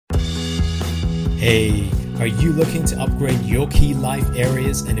Hey, are you looking to upgrade your key life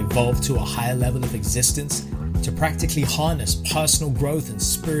areas and evolve to a higher level of existence? To practically harness personal growth and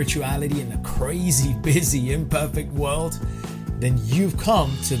spirituality in a crazy, busy, imperfect world? Then you've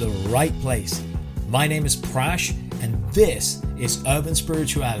come to the right place. My name is Prash, and this is Urban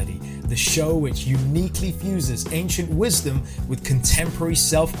Spirituality, the show which uniquely fuses ancient wisdom with contemporary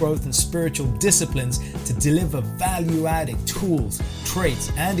self-growth and spiritual disciplines to deliver value-adding tools,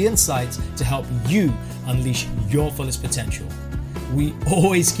 traits, and insights to help you unleash your fullest potential. We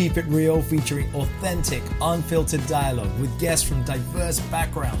always keep it real, featuring authentic, unfiltered dialogue with guests from diverse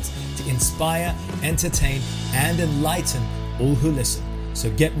backgrounds to inspire, entertain, and enlighten all who listen. So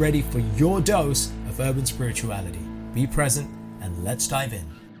get ready for your dose of urban spirituality. Be present and let's dive in.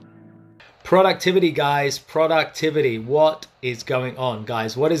 Productivity, guys. Productivity. What is going on,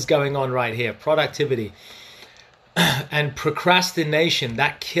 guys? What is going on right here? Productivity. And procrastination,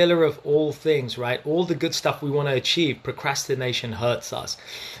 that killer of all things, right? All the good stuff we want to achieve, procrastination hurts us.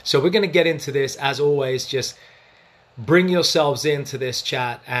 So we're going to get into this. As always, just bring yourselves into this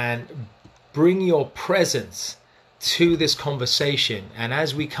chat and bring your presence to this conversation. And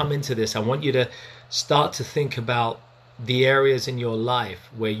as we come into this, I want you to start to think about the areas in your life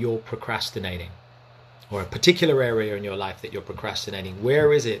where you're procrastinating, or a particular area in your life that you're procrastinating.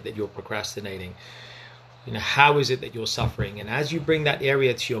 Where is it that you're procrastinating? You know, how is it that you're suffering? And as you bring that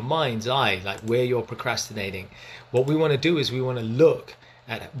area to your mind's eye, like where you're procrastinating, what we want to do is we want to look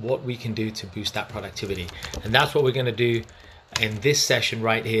at what we can do to boost that productivity. And that's what we're going to do in this session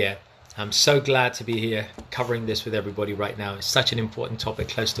right here. I'm so glad to be here covering this with everybody right now. It's such an important topic,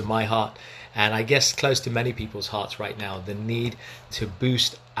 close to my heart, and I guess close to many people's hearts right now, the need to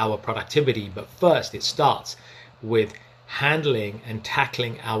boost our productivity. But first, it starts with handling and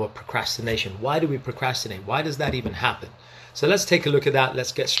tackling our procrastination. Why do we procrastinate? Why does that even happen? So let's take a look at that.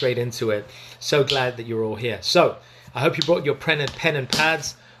 Let's get straight into it. So glad that you're all here. So I hope you brought your pen and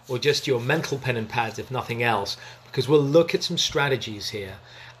pads, or just your mental pen and pads, if nothing else, because we'll look at some strategies here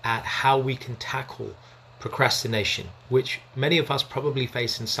at how we can tackle procrastination, which many of us probably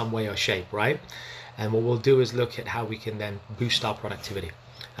face in some way or shape, right? And what we'll do is look at how we can then boost our productivity.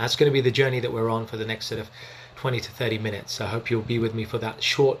 And that's going to be the journey that we're on for the next sort of 20 to 30 minutes. So I hope you'll be with me for that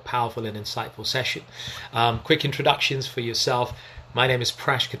short, powerful, and insightful session. Quick introductions for yourself. My name is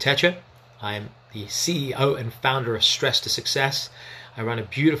Prash Kotecha. I am the CEO and founder of Stress to Success. I run a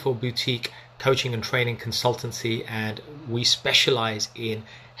beautiful boutique coaching and training consultancy, and we specialize in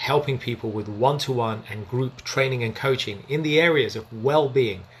helping people with one-to-one and group training and coaching in the areas of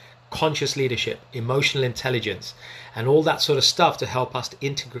well-being, conscious leadership, emotional intelligence, and all that sort of stuff to help us to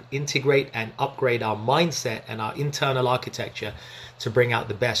integrate and upgrade our mindset and our internal architecture to bring out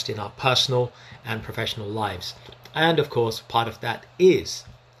the best in our personal and professional lives. And of course, part of that is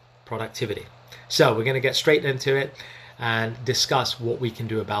productivity. So we're going to get straight into it and discuss what we can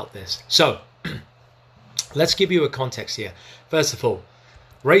do about this. So let's give you a context here. First of all,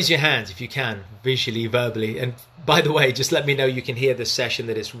 raise your hands if you can, visually, verbally. And by the way, just let me know you can hear this session,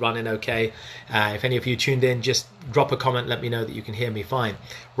 that it's running okay. If any of you tuned in, just drop a comment, let me know that you can hear me fine.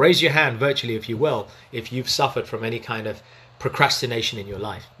 Raise your hand virtually, if you will, if you've suffered from any kind of procrastination in your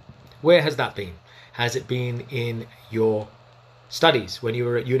life. Where has that been? Has it been in your studies, when you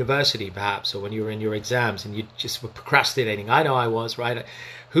were at university perhaps, or when you were in your exams and you just were procrastinating? I know I was, right?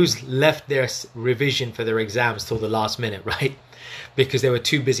 Who's left their revision for their exams till the last minute, right? Because they were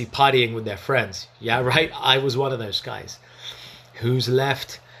too busy partying with their friends. Yeah, right? I was one of those guys. Who's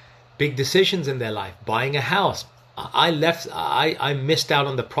left big decisions in their life? Buying a house. I missed out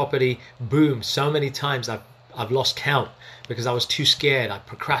on the property boom so many times. I've lost count because I was too scared. I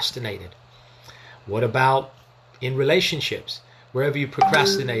procrastinated. What about in relationships? Where have you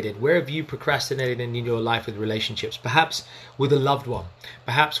procrastinated in your life with relationships? Perhaps with a loved one.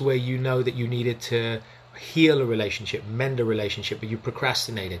 Perhaps where you know that you needed to heal a relationship, mend a relationship, but you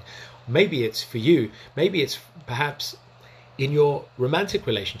procrastinated. Maybe it's for you. Maybe it's perhaps in your romantic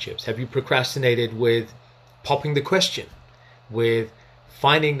relationships. Have you procrastinated with popping the question, with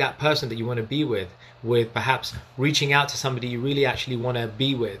finding that person that you want to be with perhaps reaching out to somebody you really actually want to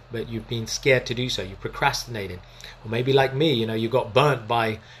be with, but you've been scared to do so? You procrastinated. Or maybe like me, you got burnt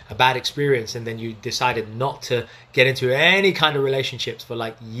by a bad experience and then you decided not to get into any kind of relationships for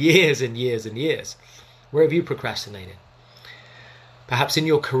like years and years and years. Where have you procrastinated? Perhaps in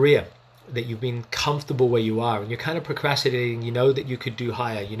your career, that you've been comfortable where you are and you're kind of procrastinating. You know that you could do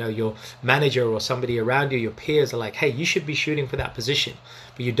higher. Your manager or somebody around you, your peers are like, hey, you should be shooting for that position,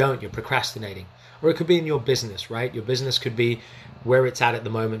 but you don't. You're procrastinating. Or it could be in your business, right? Your business could be where it's at the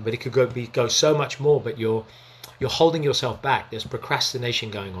moment, but it could go so much more, but you're you're holding yourself back. There's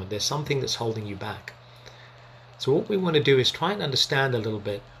procrastination going on. There's something that's holding you back. So what we want to do is try and understand a little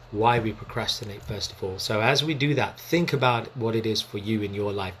bit why we procrastinate first of all. So as we do that, think about what it is for you in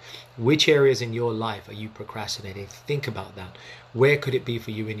your life. Which areas in your life are you procrastinating? Think about that. Where could it be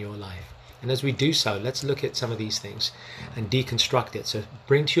for you in your life? And as we do so, let's look at some of these things and deconstruct it. So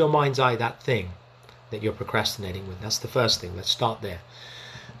bring to your mind's eye that thing that you're procrastinating with. That's the first thing. Let's start there.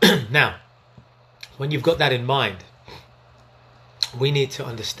 Now, when you've got that in mind, we need to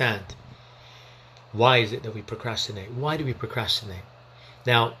understand, why is it that we procrastinate? Why do we procrastinate?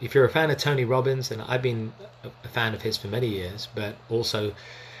 Now, if you're a fan of Tony Robbins, and I've been a fan of his for many years, but also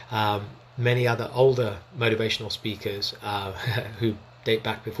many other older motivational speakers who date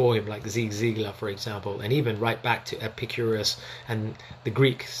back before him, like Zig Ziglar, for example, and even right back to Epicurus and the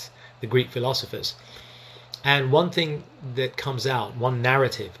Greek philosophers. And one thing that comes out, one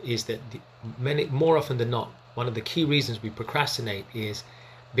narrative, is that more often than not, one of the key reasons we procrastinate is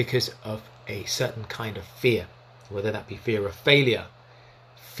because of a certain kind of fear, whether that be fear of failure,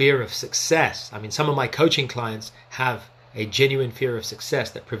 fear of success. I mean, some of my coaching clients have a genuine fear of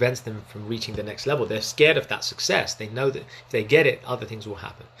success that prevents them from reaching the next level. They're scared of that success. They know that if they get it, other things will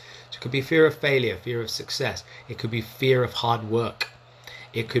happen. So it could be fear of failure, fear of success. It could be fear of hard work.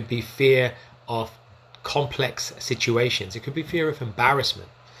 It could be fear of complex situations. It could be fear of embarrassment,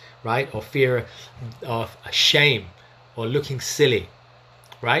 right? Or fear of shame or looking silly,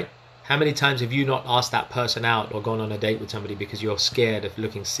 right? How many times have you not asked that person out or gone on a date with somebody because you're scared of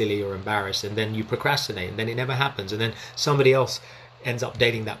looking silly or embarrassed, and then you procrastinate, and then it never happens, and then somebody else ends up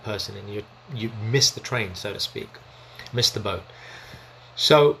dating that person, and you miss the train, so to speak, miss the boat.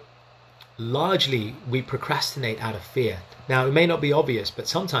 So largely we procrastinate out of fear. Now, it may not be obvious, but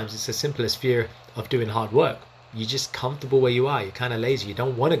sometimes it's as simple as fear of doing hard work. You're just comfortable where you are. You're kind of lazy. You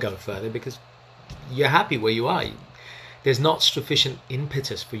don't want to go further because you're happy where you are. There's not sufficient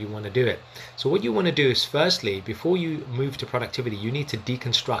impetus for you want to do it. So what you want to do is, firstly, before you move to productivity, you need to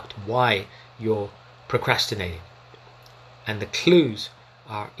deconstruct why you're procrastinating. And the clues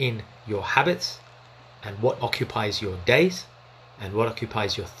are in your habits and what occupies your days and what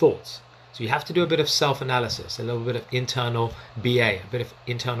occupies your thoughts. So you have to do a bit of self-analysis, a little bit of internal BA, a bit of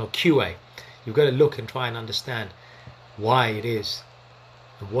internal QA. You've got to look and try and understand why it is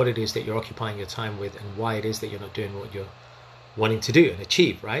and what it is that you're occupying your time with, and why it is that you're not doing what you're wanting to do and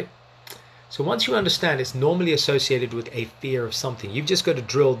achieve, right? So once you understand, it's normally associated with a fear of something. You've just got to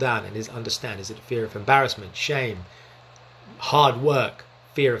drill down and understand, is it fear of embarrassment, shame, hard work,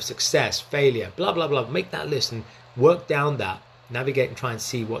 fear of success, failure, blah, blah, blah. Make that list and work down that, navigate and try and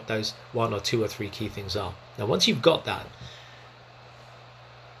see what those 1 or 2 or 3 key things are. Now, once you've got that,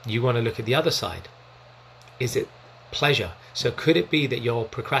 you want to look at the other side. Is it pleasure? So could it be that you're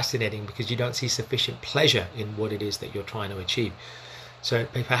procrastinating because you don't see sufficient pleasure in what it is that you're trying to achieve? So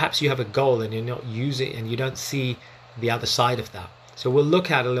perhaps you have a goal and you're not using, and you don't see the other side of that. So we'll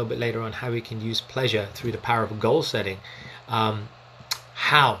look at a little bit later on how we can use pleasure through the power of goal setting,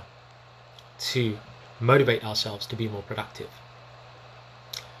 how to motivate ourselves to be more productive.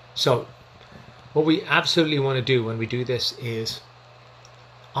 So what we absolutely want to do when we do this is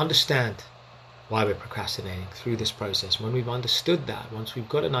understand why we're procrastinating through this process. When we've understood that, once we've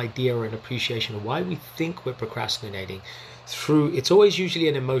got an idea or an appreciation of why we think we're procrastinating, it's always usually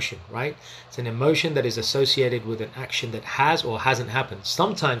an emotion, right? It's an emotion that is associated with an action that has or hasn't happened.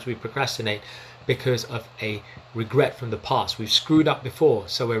 Sometimes we procrastinate because of a regret from the past. We've screwed up before,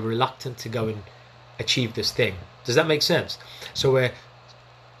 so we're reluctant to go and achieve this thing. Does that make sense? So we're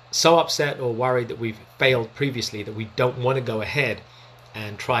so upset or worried that we've failed previously that we don't want to go ahead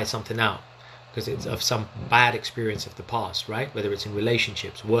and try something out, because it's of some bad experience of the past, right? Whether it's in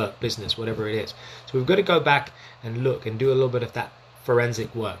relationships, work, business, whatever it is. So we've got to go back and look and do a little bit of that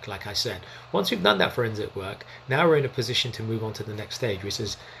forensic work, like I said. Once we've done that forensic work, now we're in a position to move on to the next stage, which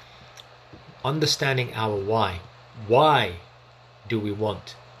is understanding our why. Why do we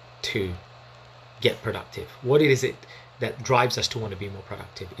want to get productive? What is it that drives us to want to be more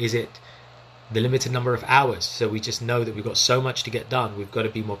productive? Is it the limited number of hours? So we just know that we've got so much to get done, we've got to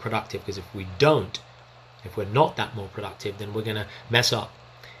be more productive, because if we're not that more productive, then we're going to mess up.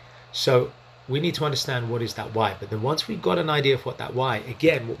 So we need to understand what is that why. But then once we've got an idea of what that why,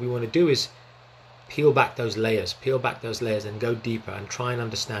 again, what we want to do is peel back those layers and go deeper and try and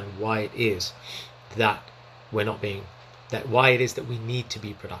understand why it is that why it is that we need to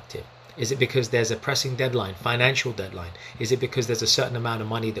be productive. Is it because there's a pressing deadline, financial deadline? Is it because there's a certain amount of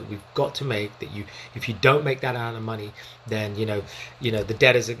money that we've got to make, that if you don't make that amount of money, then the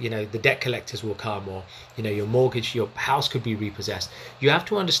debtors, the debt collectors will come, or your mortgage, your house could be repossessed. You have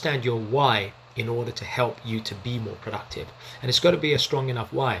to understand your why in order to help you to be more productive. And it's got to be a strong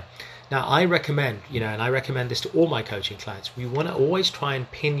enough why. Now, I recommend, and I recommend this to all my coaching clients, we want to always try and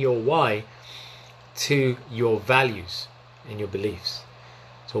pin your why to your values and your beliefs.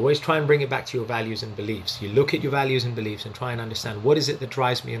 So always try and bring it back to your values and beliefs. You look at your values and beliefs and try and understand, what is it that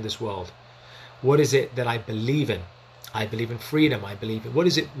drives me in this world? What is it that I believe in? I believe in freedom. I believe in, what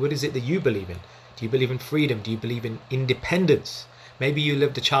is it that you believe in? Do you believe in freedom? Do you believe in independence? Maybe you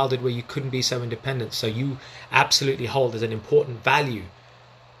lived a childhood where you couldn't be so independent, so you absolutely hold as an important value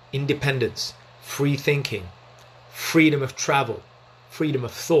independence, free thinking, freedom of travel, freedom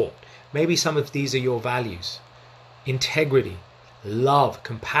of thought. Maybe some of these are your values. Integrity, love,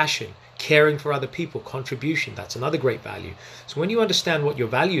 compassion, caring for other people, contribution. That's another great value. So when you understand what your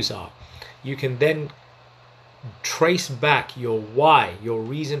values are, you can then trace back your why, your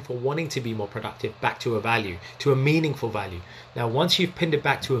reason for wanting to be more productive, back to a value, to a meaningful value. Now, once you've pinned it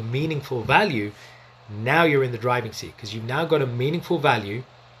back to a meaningful value, now you're in the driving seat, because you've now got a meaningful value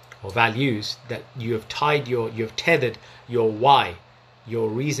or values that you have tethered your why, your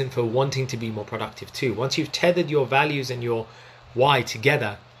reason for wanting to be more productive to. Once you've tethered your values and your why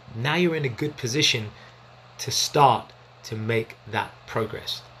together, now you're in a good position to start to make that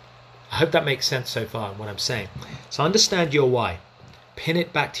progress. I hope that makes sense so far in what I'm saying. So understand your why, pin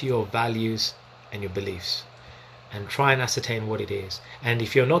it back to your values and your beliefs, and try and ascertain what it is. And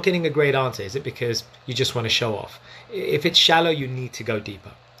if you're not getting a great answer, is it because you just want to show off? If it's shallow, you need to go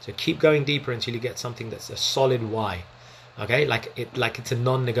deeper. So keep going deeper until you get something that's a solid why. Okay, like it's a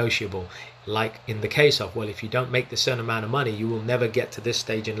non-negotiable. Like in the case of, well, if you don't make this certain amount of money, you will never get to this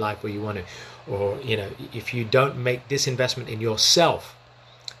stage in life where you want to. Or, if you don't make this investment in yourself,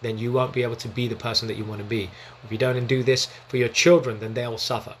 then you won't be able to be the person that you want to be. If you don't do this for your children, then they'll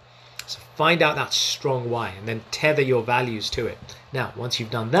suffer. So find out that strong why and then tether your values to it. Now, once you've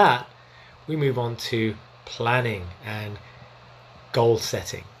done that, we move on to planning and goal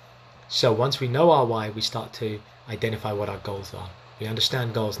setting. So once we know our why, we start to identify what our goals are. We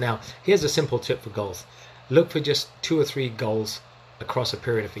understand goals. Now, here's a simple tip for goals. Look for just 2 or 3 goals across a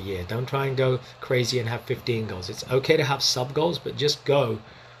period of a year. Don't try and go crazy and have 15 goals. It's okay to have sub goals, but just go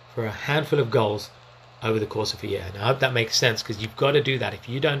for a handful of goals over the course of a year. And I hope that makes sense, because you've got to do that. If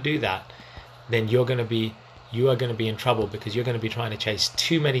you don't do that, then you are going to be in trouble, because you're going to be trying to chase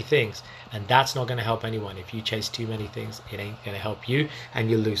too many things, and that's not going to help anyone. If you chase too many things, it ain't going to help you, and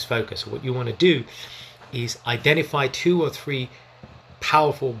you'll lose focus. So what you want to do is identify 2 or 3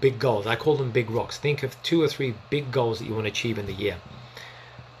 powerful big goals. I call them big rocks. Think of 2 or 3 big goals that you want to achieve in the year.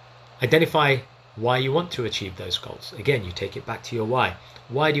 Identify why you want to achieve those goals. Again, you take it back to your why.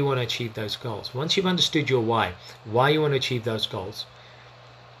 Why do you want to achieve those goals? Once you've understood your why you want to achieve those goals,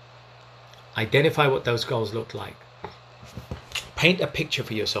 identify what those goals look like. Paint a picture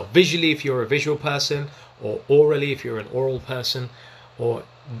for yourself, visually if you're a visual person, or orally if you're an oral person, or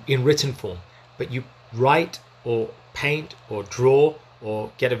in written form. But you write or paint or draw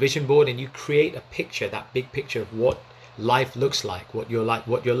or get a vision board, and you create a picture, that big picture of what life looks like, what your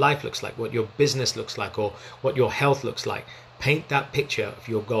life looks like, what your business looks like, or what your health looks like. Paint that picture of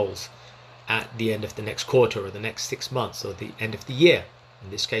your goals at the end of the next quarter, or the next 6 months, or the end of the year. In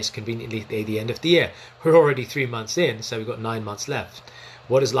this case, conveniently, the end of the year. We're already 3 months in, so we've got 9 months left.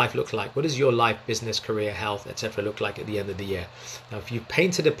 What does life look like? What does your life, business, career, health, etc. look like at the end of the year? Now, if you've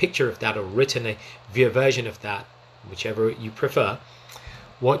painted a picture of that or written a version of that, whichever you prefer,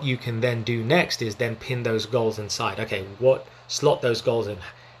 what you can then do next is then pin those goals inside. Okay, slot those goals in.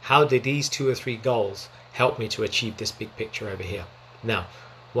 How did these 2 or 3 goals help me to achieve this big picture over here? Now,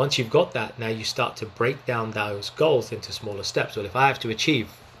 once you've got that, now you start to break down those goals into smaller steps. Well, if I have to achieve,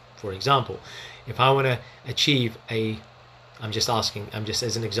 for example, if I want to achieve I'm just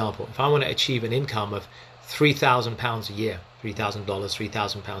as an example, if I want to achieve an income of £3,000 a year, $3,000,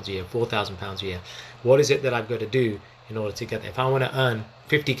 £3,000 a year, £4,000 a year, what is it that I've got to do in order to get there? If I want to earn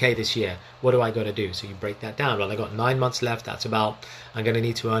 50k this year, what do I got to do? So you break that down. Well, I got 9 months left. That's about, I'm going to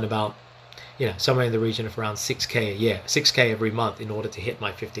need to earn about, somewhere in the region of around 6k a year, 6k every month in order to hit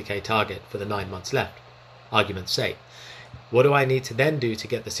my 50k target for the 9 months left, argument's sake. What do I need to then do to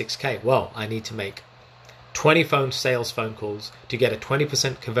get the 6k? Well, I need to make 20 sales phone calls to get a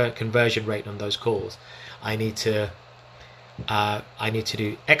 20% conversion rate on those calls. I need to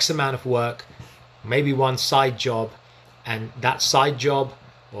do X amount of work, maybe one side job, and that side job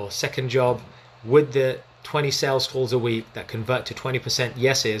or second job with the 20 sales calls a week that convert to 20%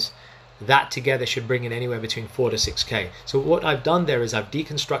 yeses, that together should bring in anywhere between 4 to 6k. So what I've done there is I've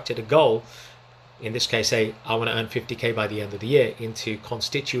deconstructed a goal, in this case, say I want to earn 50k by the end of the year, into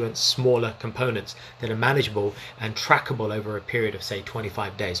constituent smaller components that are manageable and trackable over a period of say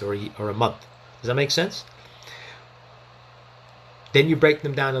 25 days or a month Does that make sense? Then you break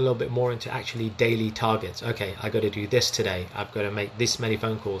them down a little bit more into actually daily targets. Okay, I got to do this today. I've got to make this many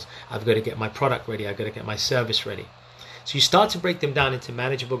phone calls. I've got to get my product ready. I've got to get my service ready. So you start to break them down into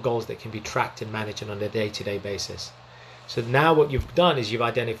manageable goals that can be tracked and managed on a day-to-day basis. So now what you've done is you've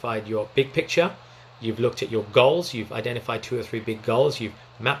identified your big picture. You've looked at your goals. You've identified 2 or 3 big goals. You've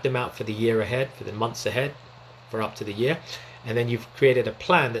mapped them out for the year ahead, for the months ahead, for up to the year. And then you've created a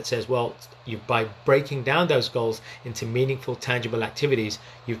plan that says, well, by breaking down those goals into meaningful, tangible activities,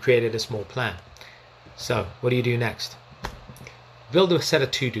 you've created a small plan. So what do you do next? Build a set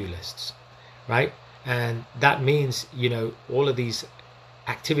of to-do lists, right? And that means, all of these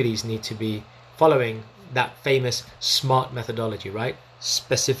activities need to be following that famous SMART methodology, right?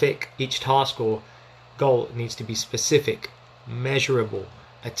 Specific, each task or goal needs to be specific, measurable,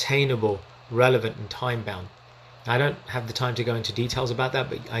 attainable, relevant, and time-bound. I don't have the time to go into details about that,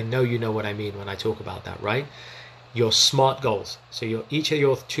 but I know you know what I mean when I talk about that, right? Your SMART goals. So each of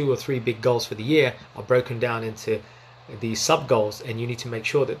your 2 or 3 big goals for the year are broken down into these sub goals, and you need to make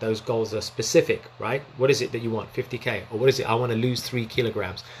sure that those goals are specific, right? What is it that you want? 50k? Or what is it? I want to lose 3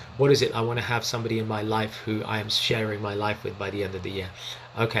 kilograms. What is it? I want to have somebody in my life who I am sharing my life with by the end of the year.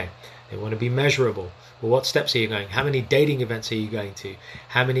 Okay, they want to be measurable. Well, what steps are you going? How many dating events are you going to?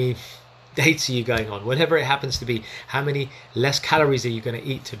 How many dates are you going on? Whatever it happens to be, how many less calories are you going to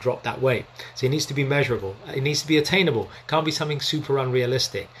eat to drop that weight? So it needs to be measurable. It needs to be attainable. It can't be something super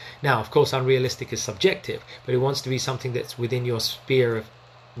unrealistic. Now, of course, unrealistic is subjective, but it wants to be something that's within your sphere of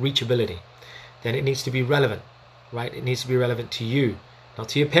reachability. Then it needs to be relevant, right? It needs to be relevant to you, not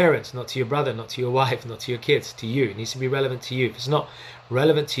to your parents, not to your brother, not to your wife, not to your kids, to you. It needs to be relevant to you. If it's not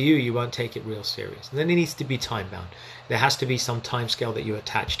relevant to you, you won't take it real serious. And then it needs to be time bound. There has to be some time scale that you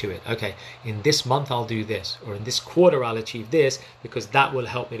attach to it. Okay, in this month I'll do this, or in this quarter I'll achieve this, because that will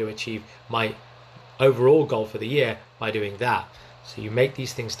help me to achieve my overall goal for the year by doing that. So you make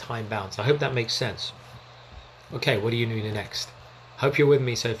these things time bound. So I hope that makes sense. Okay, what do you do next? Hope you're with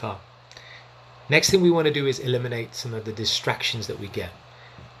me so far. Next thing we want to do is eliminate some of the distractions that we get.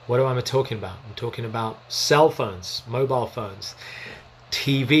 What am I talking about? I'm talking about cell phones, mobile phones,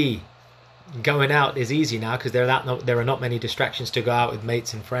 TV. Going out is easy now because there are not many distractions to go out with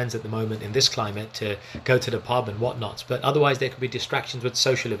mates and friends at the moment in this climate, to go to the pub and whatnot. But otherwise there could be distractions with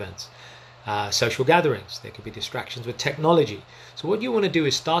social events, social gatherings. There could be distractions with technology. So what you want to do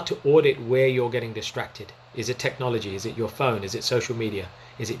is start to audit where you're getting distracted. Is it technology? Is it your phone? Is it social media?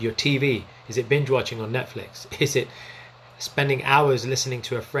 Is it your TV? Is it binge watching on Netflix? Is it spending hours listening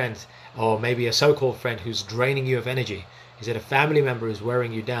to a friend, or maybe a so-called friend who's draining you of energy? Is it a family member who's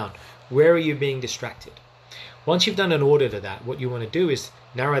wearing you down? Where are you being distracted? Once you've done an audit of that, what you want to do is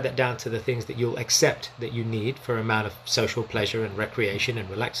narrow that down to the things that you'll accept that you need for an amount of social pleasure and recreation and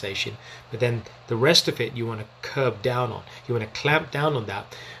relaxation. But then the rest of it you want to curb down on. You want to clamp down on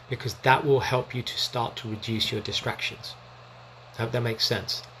that, because that will help you to start to reduce your distractions. I hope that makes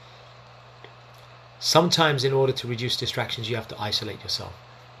sense. Sometimes in order to reduce distractions, you have to isolate yourself.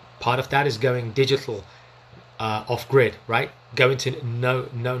 Part of that is going digital, off grid, right? Go into no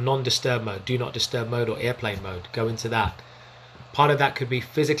non-disturb mode, do not disturb mode, or airplane mode. Go into that. Part of that could be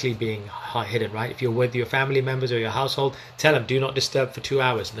physically being hidden, right? If you're with your family members or your household, tell them do not disturb for 2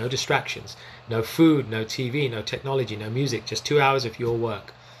 hours. No distractions, no food, no TV, no technology, no music. Just 2 hours of your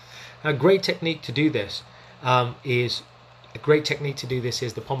work. A great technique to do this is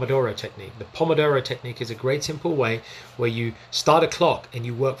the Pomodoro technique. The Pomodoro technique is a great simple way where you start a clock and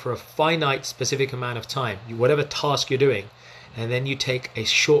you work for a finite specific amount of time, whatever task you're doing, and then you take a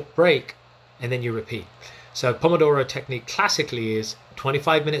short break and then you repeat. So Pomodoro technique classically is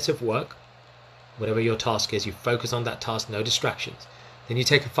 25 minutes of work, whatever your task is, you focus on that task, no distractions. Then you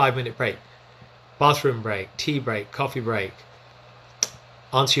take a 5-minute break, bathroom break, tea break, coffee break,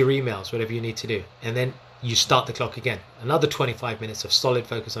 answer your emails, whatever you need to do. And then you start the clock again. Another 25 minutes of solid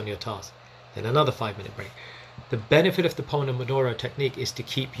focus on your task. Then another 5-minute break. The benefit of the Pomodoro technique is to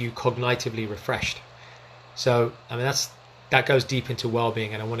keep you cognitively refreshed. So, that goes deep into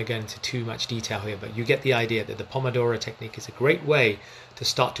well-being, and I want to get into too much detail here, but you get the idea that the Pomodoro technique is a great way to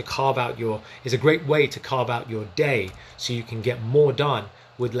start to carve out your day so you can get more done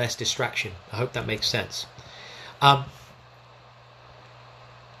with less distraction. I hope that makes sense.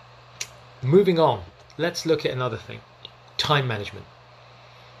 Moving on, let's look at another thing, time management.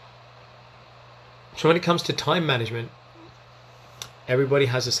 So when it comes to time management, everybody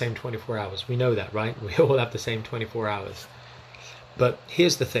has the same 24 hours. We know that, right? We all have the same 24 hours. But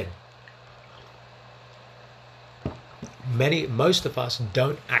here's the thing. Most of us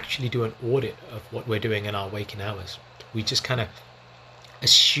don't actually do an audit of what we're doing in our waking hours. We just kind of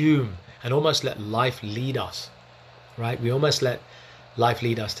assume and almost let life lead us, right? We almost let life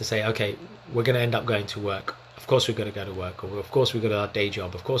lead us to say, okay, we're going to end up going to work. Of course we've got to go to work. Or of course we've got our day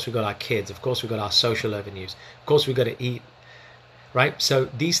job. Of course we've got our kids. Of course we've got our social avenues. Of course we've got to eat, right? So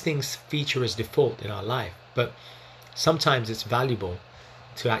these things feature as default in our life. But sometimes it's valuable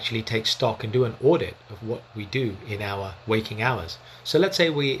to actually take stock and do an audit of what we do in our waking hours. So let's say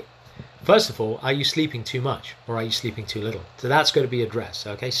first of all, are you sleeping too much or are you sleeping too little? So that's going to be addressed,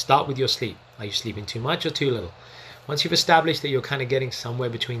 okay? Start with your sleep. Are you sleeping too much or too little? Once you've established that you're kind of getting somewhere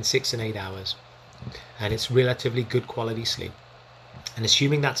between 6 and 8 hours, and it's relatively good quality sleep, and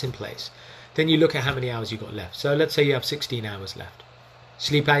assuming that's in place, then you look at how many hours you've got left. So let's say you have 16 hours left.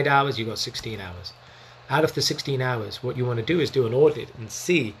 Sleep 8 hours, you've got 16 hours. Out of the 16 hours, what you want to do is do an audit and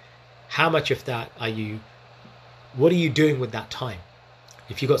see how much of that what are you doing with that time?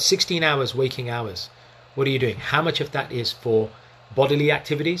 If you've got 16 hours waking hours, what are you doing? How much of that is for bodily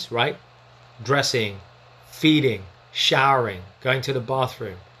activities, right? Dressing, feeding, showering, going to the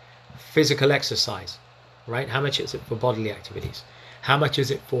bathroom, physical exercise, right? How much is it for bodily activities? How much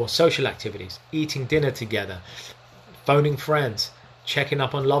is it for social activities? Eating dinner together, phoning friends, checking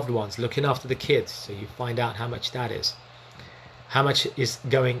up on loved ones, looking after the kids. So you find out how much that is. How much is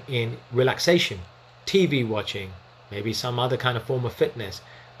going in relaxation, TV watching, maybe some other kind of form of fitness,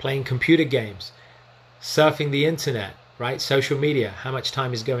 playing computer games, surfing the internet, right? Social media. How much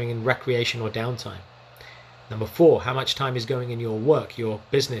time is going in recreation or downtime? Number 4, how much time is going in your work, your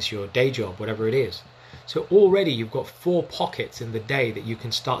business, your day job, whatever it is. So already you've got 4 pockets in the day that you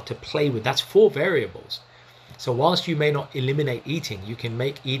can start to play with. That's 4 variables. So whilst you may not eliminate eating, you can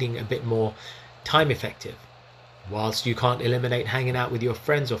make eating a bit more time effective. Whilst you can't eliminate hanging out with your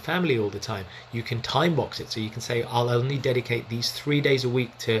friends or family all the time, you can time box it. So you can say, I'll only dedicate these 3 days a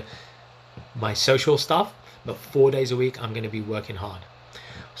week to my social stuff, but 4 days a week I'm going to be working hard.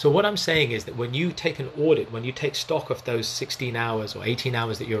 So what I'm saying is that when you take an audit, when you take stock of those 16 hours or 18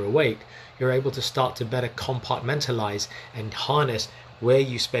 hours that you're awake, you're able to start to better compartmentalize and harness where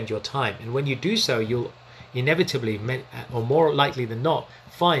you spend your time. And when you do so, you'll inevitably, or more likely than not,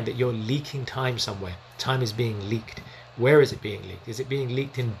 find that you're leaking time somewhere. Time is being leaked. Where is it being leaked? Is it being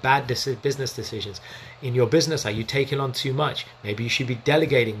leaked in bad business decisions? In your business, are you taking on too much? Maybe you should be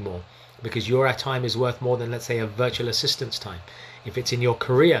delegating more because your time is worth more than, let's say, a virtual assistant's time. If it's in your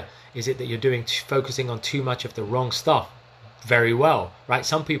career, is it that you're focusing on too much of the wrong stuff? Very well, right?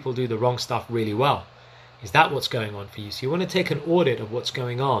 Some people do the wrong stuff really well. Is that what's going on for you? So you want to take an audit of what's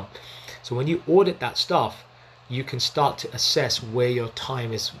going on. So when you audit that stuff, you can start to assess where your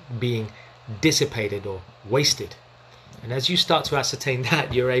time is being dissipated or wasted. And as you start to ascertain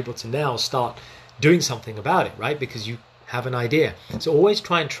that, you're able to now start doing something about it, right? Because you have an idea. So always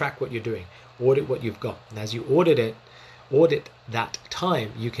try and track what you're doing. Audit what you've got. And as you audit that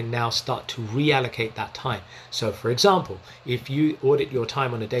time, you can now start to reallocate that time. So for example, if you audit your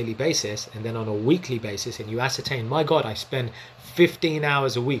time on a daily basis and then on a weekly basis and you ascertain, my God, I spend 15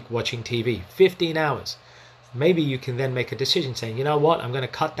 hours a week watching TV, 15 hours. Maybe you can then make a decision saying, you know what, I'm going to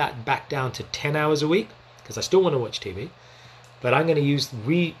cut that back down to 10 hours a week because I still want to watch TV, but I'm going to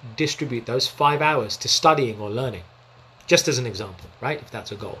redistribute those 5 hours to studying or learning, just as an example, right? If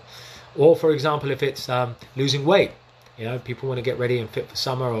that's a goal. Or for example, if it's losing weight, you know, people want to get ready and fit for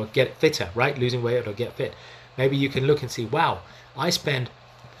summer or get fitter, right? Losing weight or get fit. Maybe you can look and see, wow, I spend,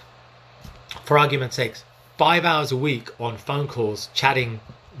 for argument's sake, 5 hours a week on phone calls, chatting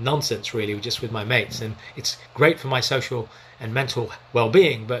nonsense really, just with my mates. And it's great for my social and mental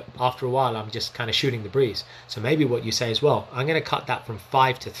well-being, but after a while, I'm just kind of shooting the breeze. So maybe what you say is, well, I'm going to cut that from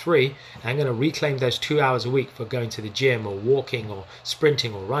 5 to 3, and I'm going to reclaim those 2 hours a week for going to the gym or walking or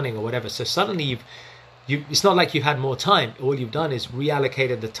sprinting or running or whatever. So suddenly it's not like you've had more time. All you've done is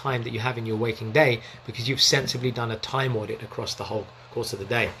reallocated the time that you have in your waking day because you've sensibly done a time audit across the whole course of the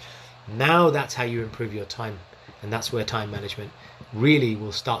day. Now that's how you improve your time, and that's where time management really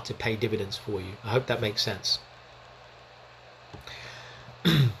will start to pay dividends for you. I hope that makes sense.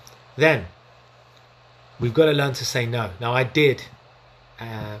 Then we've got to learn to say no. Now I did,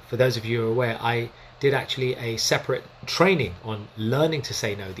 for those of you who are aware, I did actually a separate training on learning to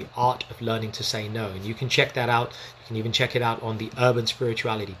say no, the art of learning to say no. And you can check that out. You can even check it out on the Urban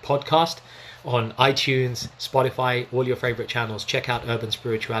Spirituality podcast on iTunes, Spotify, all your favorite channels. Check out Urban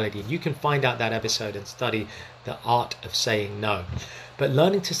Spirituality and you can find out that episode and study the art of saying no. But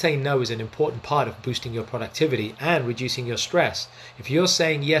learning to say no is an important part of boosting your productivity and reducing your stress. If you're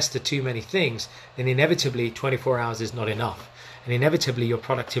saying yes to too many things, then inevitably 24 hours is not enough. And inevitably your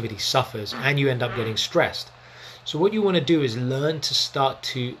productivity suffers and you end up getting stressed. So what you want to do is learn to start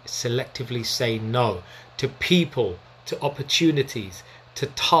to selectively say no to people, to opportunities, to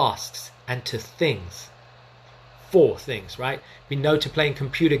tasks, and to things. 4 things, right? Be no to playing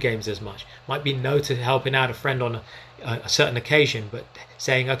computer games as much. Might be no to helping out a friend on a certain occasion, but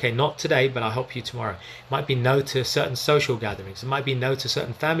saying, okay, not today, but I'll help you tomorrow. Might be no to certain social gatherings. It might be no to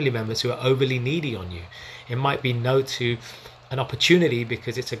certain family members who are overly needy on you. It might be no to an opportunity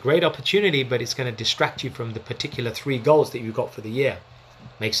because it's a great opportunity, but it's going to distract you from the particular 3 goals that you got for the year.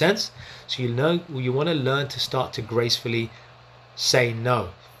 Make sense? So you want to learn to start to gracefully say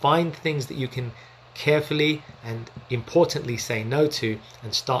no. Find things that you can carefully and importantly say no to,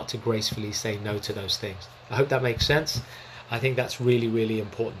 and start to gracefully say no to those things. I hope that makes sense. I think that's really, really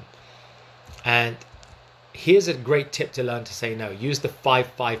important. And here's a great tip to learn to say no. Use the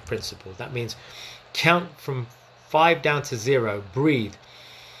 5-5 principle. That means count from 5 down to 0, breathe,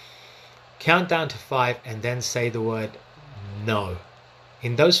 count down to 5, and then say the word no.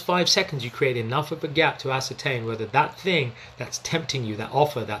 In those 5 seconds, you create enough of a gap to ascertain whether that thing that's tempting you, that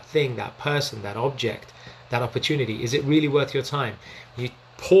offer, that thing, that person, that object, that opportunity, is it really worth your time? You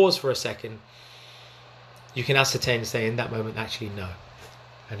pause for a second, you can ascertain and say in that moment, actually no.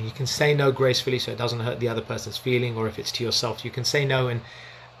 And you can say no gracefully so it doesn't hurt the other person's feeling, or if it's to yourself, you can say no and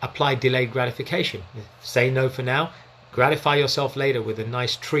apply delayed gratification. Say no for now, gratify yourself later with a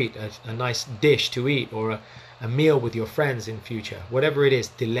nice treat, a nice dish to eat, or a meal with your friends in future. Whatever it is,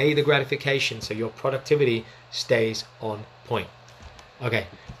 delay the gratification so your productivity stays on point. Okay,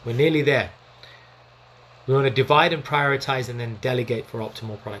 we're nearly there. We want to divide and prioritize and then delegate for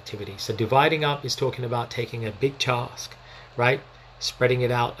optimal productivity. So dividing up is talking about taking a big task, right? Spreading it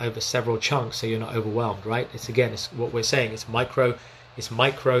out over several chunks so you're not overwhelmed, right? It's what we're saying. It's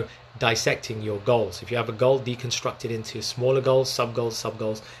micro dissecting your goals. If you have a goal, deconstruct it into smaller goals,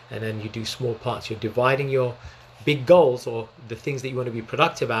 sub-goals, and then you do small parts. You're dividing your big goals, or the things that you want to be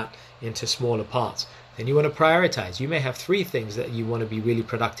productive at, into smaller parts. Then you want to prioritize. You may have 3 things that you want to be really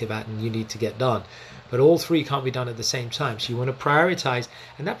productive at and you need to get done, but all 3 can't be done at the same time. So you want to prioritize,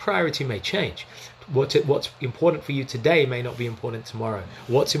 and that priority may change. What's important for you today may not be important tomorrow.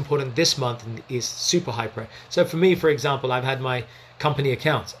 What's important this month is super high priority. So for me, for example, I've had my company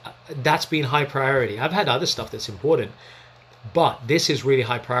accounts. That's been high priority. I've had other stuff that's important, but this is really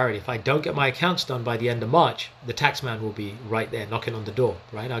high priority. If I don't get my accounts done by the end of March, the tax man will be right there knocking on the door,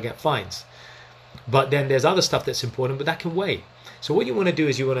 right? I'll get fines. But then there's other stuff that's important, but that can wait. So what you want to do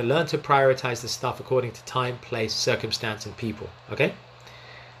is you want to learn to prioritize the stuff according to time, place, circumstance, and people, okay?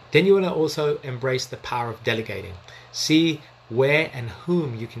 Then you want to also embrace the power of delegating. See where and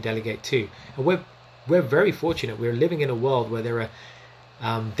whom you can delegate to. And we're very fortunate. We're living in a world where there are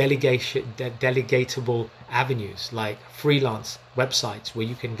delegatable avenues like freelance websites where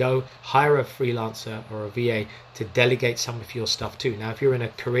you can go hire a freelancer or a VA to delegate some of your stuff to. Now, if you're in a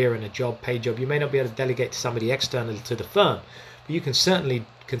career, in a job, paid job, you may not be able to delegate to somebody external to the firm, but you can certainly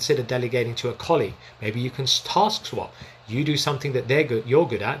consider delegating to a colleague. Maybe you can task swap. You do something that you're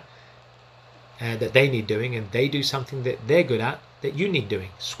good at, that they need doing, and they do something that they're good at that you need doing.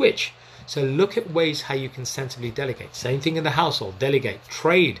 Switch. So look at ways how you can sensibly delegate. Same thing in the household. Delegate.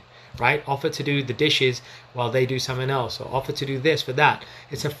 Trade, right? Offer to do the dishes while they do something else, or offer to do this for that.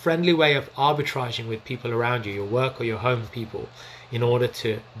 It's a friendly way of arbitraging with people around you, your work or your home people, in order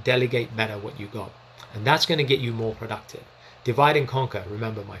to delegate better what you got. And that's going to get you more productive. Divide and conquer,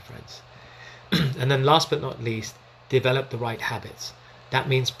 remember, my friends. And then last but not least, develop the right habits. That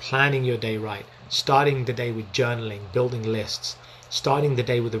means planning your day right, starting the day with journaling, building lists, starting the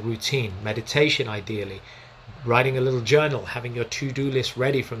day with a routine, meditation ideally, writing a little journal, having your to-do list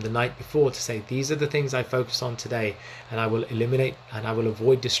ready from the night before to say, these are the things I focus on today, and I will eliminate and I will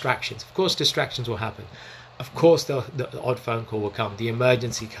avoid distractions. Of course, distractions will happen. Of course, the odd phone call will come, the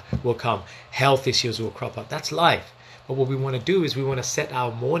emergency will come, health issues will crop up. That's life. But what we want to do is we want to set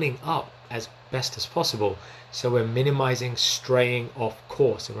our morning up as best as possible so we're minimizing straying off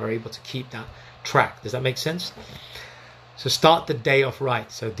course and we're able to keep that track. Does that make sense? So start the day off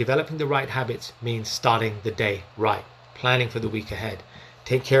right. So developing the right habits means starting the day right, planning for the week ahead.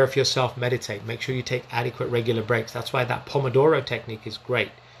 Take care of yourself, meditate, make sure you take adequate regular breaks. That's why that Pomodoro technique is great.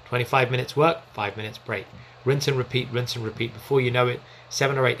 25 minutes work, 5 minutes break. Rinse and repeat, rinse and repeat. Before you know it,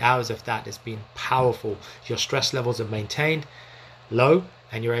 7 or 8 hours of that has been powerful. Your stress levels are maintained low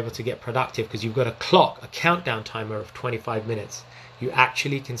and you're able to get productive because you've got a clock, a countdown timer of 25 minutes. You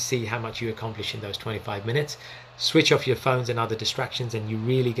actually can see how much you accomplish in those 25 minutes. Switch off your phones and other distractions and you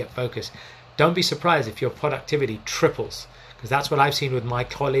really get focused. Don't be surprised if your productivity triples, because that's what I've seen with my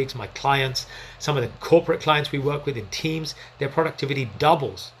colleagues, my clients, some of the corporate clients we work with in teams. Their productivity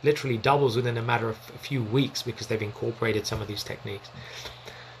doubles, literally doubles within a matter of a few weeks because they've incorporated some of these techniques.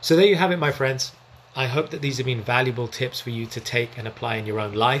 So there you have it, my friends. I hope that these have been valuable tips for you to take and apply in your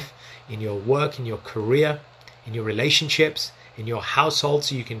own life, in your work, in your career, in your relationships, in your household,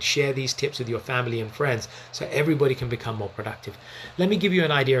 so you can share these tips with your family and friends so everybody can become more productive. Let me give you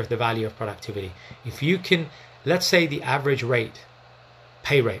an idea of the value of productivity. If you can, let's say the average rate,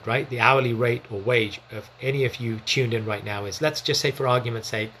 pay rate, right? The hourly rate or wage of any of you tuned in right now is, let's just say for argument's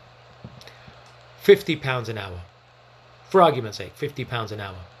sake, £50 an hour. For argument's sake, £50 an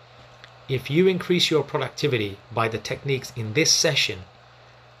hour. If you increase your productivity by the techniques in this session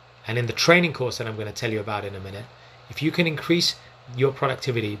and in the training course that I'm going to tell you about in a minute, if you can increase your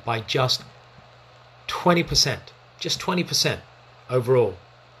productivity by just 20% overall,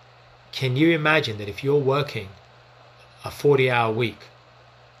 can you imagine that if you're working a 40-hour week,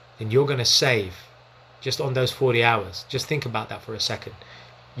 then you're going to save, just on those 40 hours, just think about that for a second,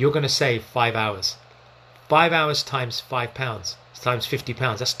 you're going to save 5 hours. 5 hours times £5 times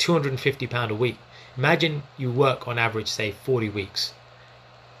 £50, that's £250 a week. Imagine you work on average, say 40 weeks.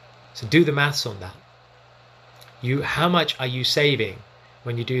 So do the maths on that. How much are you saving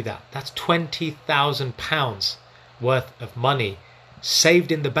when you do that? That's £20,000 worth of money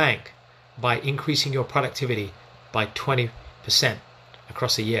saved in the bank by increasing your productivity by 20%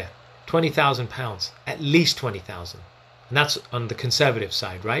 across a year. £20,000, at least 20,000. And that's on the conservative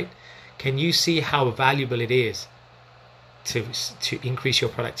side, right? Can you see how valuable it is to increase your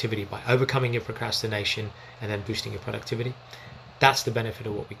productivity by overcoming your procrastination and then boosting your productivity? That's the benefit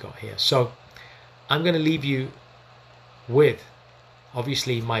of what we got here. So I'm going to leave you with,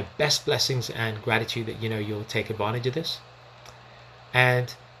 obviously, my best blessings and gratitude that you'll take advantage of this,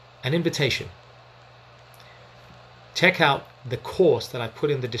 and an invitation. Check out the course that I put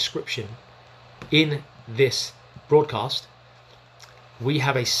in the description in this broadcast. We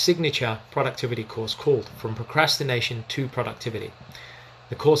have a signature productivity course called From Procrastination to Productivity.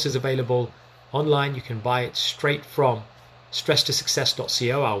 The course is available online. You can buy it straight from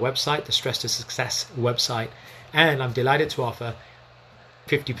stresstosuccess.co, our website, the Stress to Success website. And I'm delighted to offer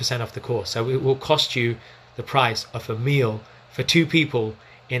 50% off the course. So it will cost you the price of a meal for 2 people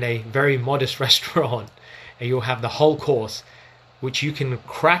in a very modest restaurant. And you'll have the whole course, which you can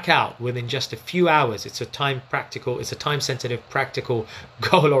crack out within just a few hours. It's a time-sensitive, practical,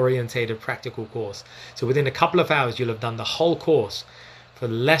 goal-orientated, practical course. So within a couple of hours, you'll have done the whole course for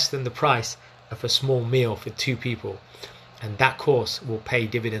less than the price of a small meal for 2 people. And that course will pay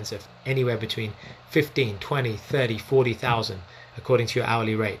dividends of anywhere between 15, 20, 30, 40,000, according to your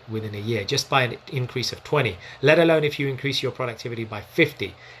hourly rate within a year, just by an increase of 20, let alone if you increase your productivity by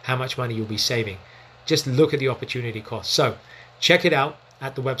 50, how much money you'll be saving. Just look at the opportunity cost. So check it out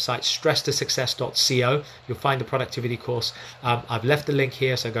at the website stresstosuccess.co. You'll find the productivity course. I've left the link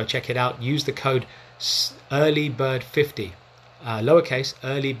here, so go check it out. Use the code EARLYBIRD50, lowercase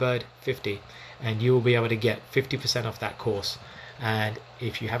EARLYBIRD50, and you will be able to get 50% off that course. And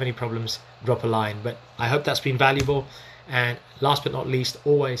if you have any problems, drop a line. But I hope that's been valuable. And last but not least,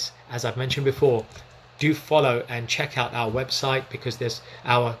 always, as I've mentioned before, do follow and check out our website, because there's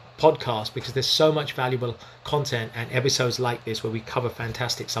our podcast, because there's so much valuable content and episodes like this where we cover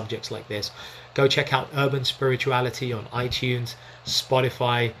fantastic subjects like this. Go check out Urban Spirituality on iTunes,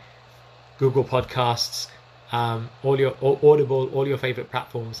 Spotify, Google Podcasts, all your Audible, all your favorite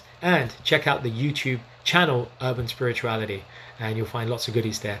platforms, and check out the YouTube channel Urban Spirituality, and you'll find lots of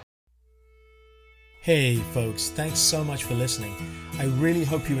goodies there. Hey folks, thanks so much for listening. I really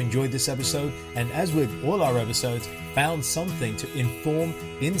hope you enjoyed this episode, and as with all our episodes, found something to inform,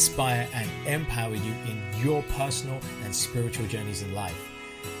 inspire, and empower you in your personal and spiritual journeys in life.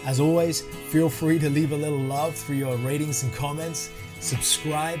 As always, feel free to leave a little love through your ratings and comments,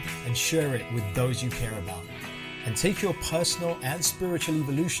 subscribe, and share it with those you care about. And take your personal and spiritual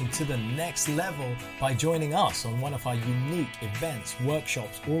evolution to the next level by joining us on one of our unique events,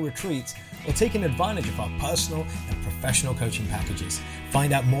 workshops, or retreats, or taking advantage of our personal and professional coaching packages.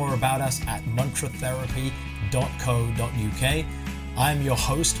 Find out more about us at mantratherapy.co.uk. I'm your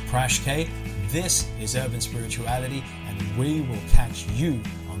host, Prash K. This is Urban Spirituality, and we will catch you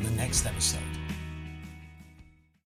on the next episode.